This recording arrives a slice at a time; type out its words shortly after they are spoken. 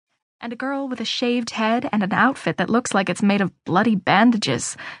and a girl with a shaved head and an outfit that looks like it's made of bloody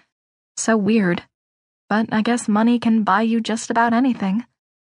bandages. So weird, but I guess money can buy you just about anything.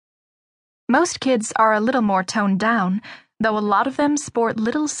 Most kids are a little more toned down, though a lot of them sport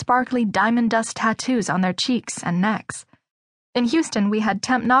little sparkly diamond dust tattoos on their cheeks and necks. In Houston, we had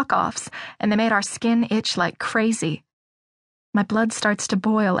temp knockoffs, and they made our skin itch like crazy. My blood starts to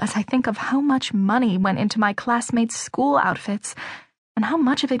boil as I think of how much money went into my classmates' school outfits, and how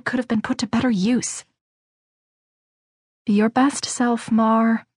much of it could have been put to better use. Be your best self,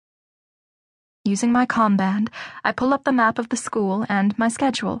 Mar. Using my comband, I pull up the map of the school and my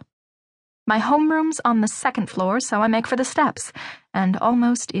schedule. My homeroom's on the second floor, so I make for the steps, and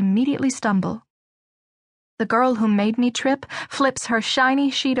almost immediately stumble. The girl who made me trip flips her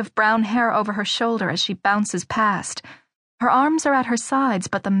shiny sheet of brown hair over her shoulder as she bounces past. Her arms are at her sides,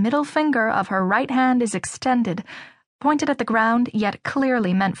 but the middle finger of her right hand is extended, pointed at the ground, yet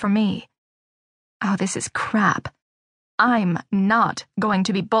clearly meant for me. Oh, this is crap. I'm not going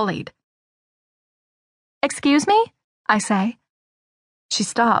to be bullied. "Excuse me?" I say. She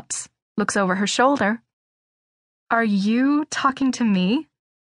stops, looks over her shoulder. "Are you talking to me?"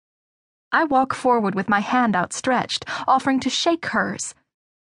 I walk forward with my hand outstretched, offering to shake hers.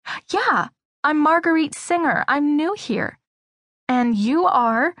 "Yeah, I'm Marguerite Singer. I'm new here. And you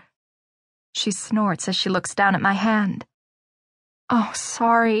are—" She snorts as she looks down at my hand. "Oh,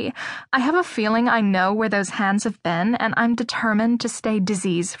 sorry. I have a feeling I know where those hands have been, and I'm determined to stay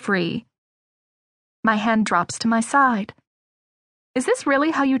disease-free." My hand drops to my side. "Is this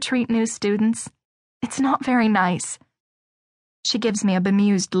really how you treat new students? It's not very nice." She gives me a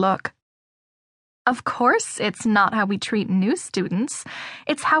bemused look. "Of course it's not how we treat new students.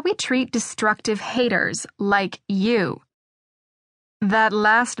 It's how we treat destructive haters like you." "That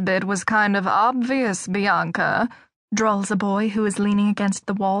last bit was kind of obvious, Bianca," drawls a boy who is leaning against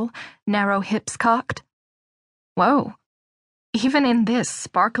the wall, narrow hips cocked. Whoa. Even in this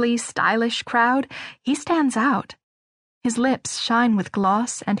sparkly, stylish crowd, he stands out. His lips shine with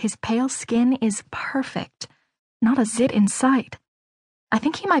gloss, and his pale skin is perfect. Not a zit in sight. I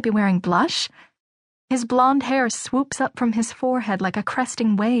think he might be wearing blush. His blonde hair swoops up from his forehead like a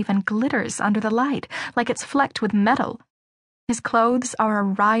cresting wave and glitters under the light, like it's flecked with metal. His clothes are a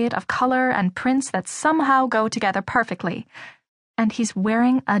riot of color and prints that somehow go together perfectly. And he's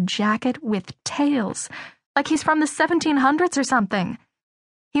wearing a jacket with tails, like he's from the 1700s or something.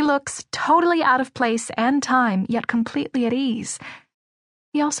 He looks totally out of place and time, yet completely at ease.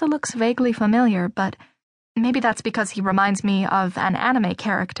 He also looks vaguely familiar, but maybe that's because he reminds me of an anime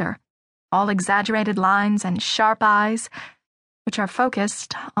character. All exaggerated lines and sharp eyes, which are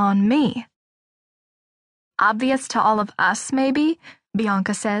focused on me. "Obvious to all of us, maybe,"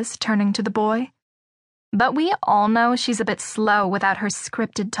 Bianca says, turning to the boy. "But we all know she's a bit slow without her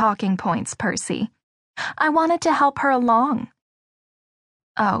scripted talking points, Percy. I wanted to help her along."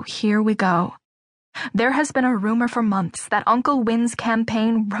 Oh, here we go. There has been a rumor for months that Uncle Win's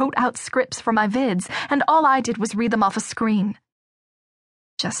campaign wrote out scripts for my vids, and all I did was read them off a screen.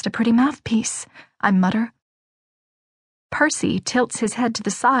 "Just a pretty math piece," I mutter. Percy tilts his head to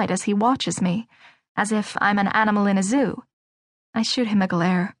the side as he watches me, as if I'm an animal in a zoo. I shoot him a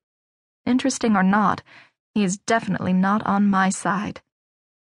glare. Interesting or not, he is definitely not on my side.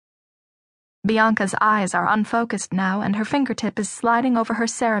 Bianca's eyes are unfocused now, and her fingertip is sliding over her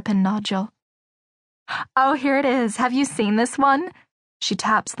Serapin nodule. "Oh, here it is. Have you seen this one?" She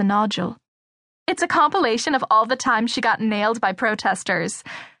taps the nodule. "It's a compilation of all the times she got nailed by protesters.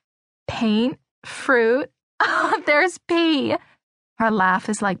 Paint, fruit, oh, there's pee." Her laugh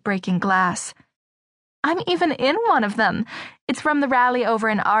is like breaking glass. "I'm even in one of them. It's from the rally over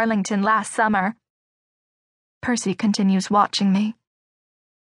in Arlington last summer." Percy continues watching me.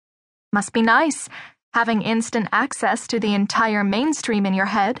 "Must be nice, having instant access to the entire mainstream in your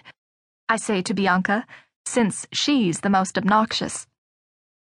head," I say to Bianca, since she's the most obnoxious.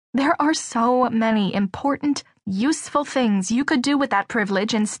 "There are so many important, useful things you could do with that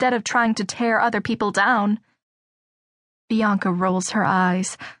privilege instead of trying to tear other people down." Bianca rolls her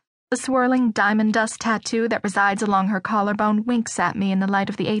eyes. The swirling diamond dust tattoo that resides along her collarbone winks at me in the light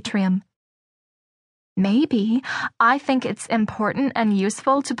of the atrium. "Maybe I think it's important and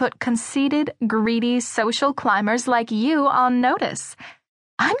useful to put conceited, greedy social climbers like you on notice.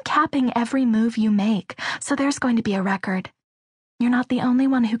 I'm capping every move you make, so there's going to be a record. You're not the only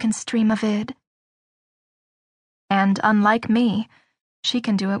one who can stream a vid." And unlike me, she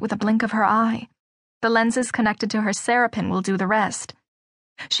can do it with a blink of her eye. The lenses connected to her Serapin will do the rest.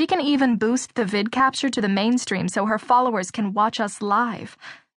 She can even boost the vid capture to the mainstream so her followers can watch us live.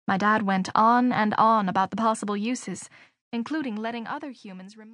 My dad went on and on about the possible uses, including letting other humans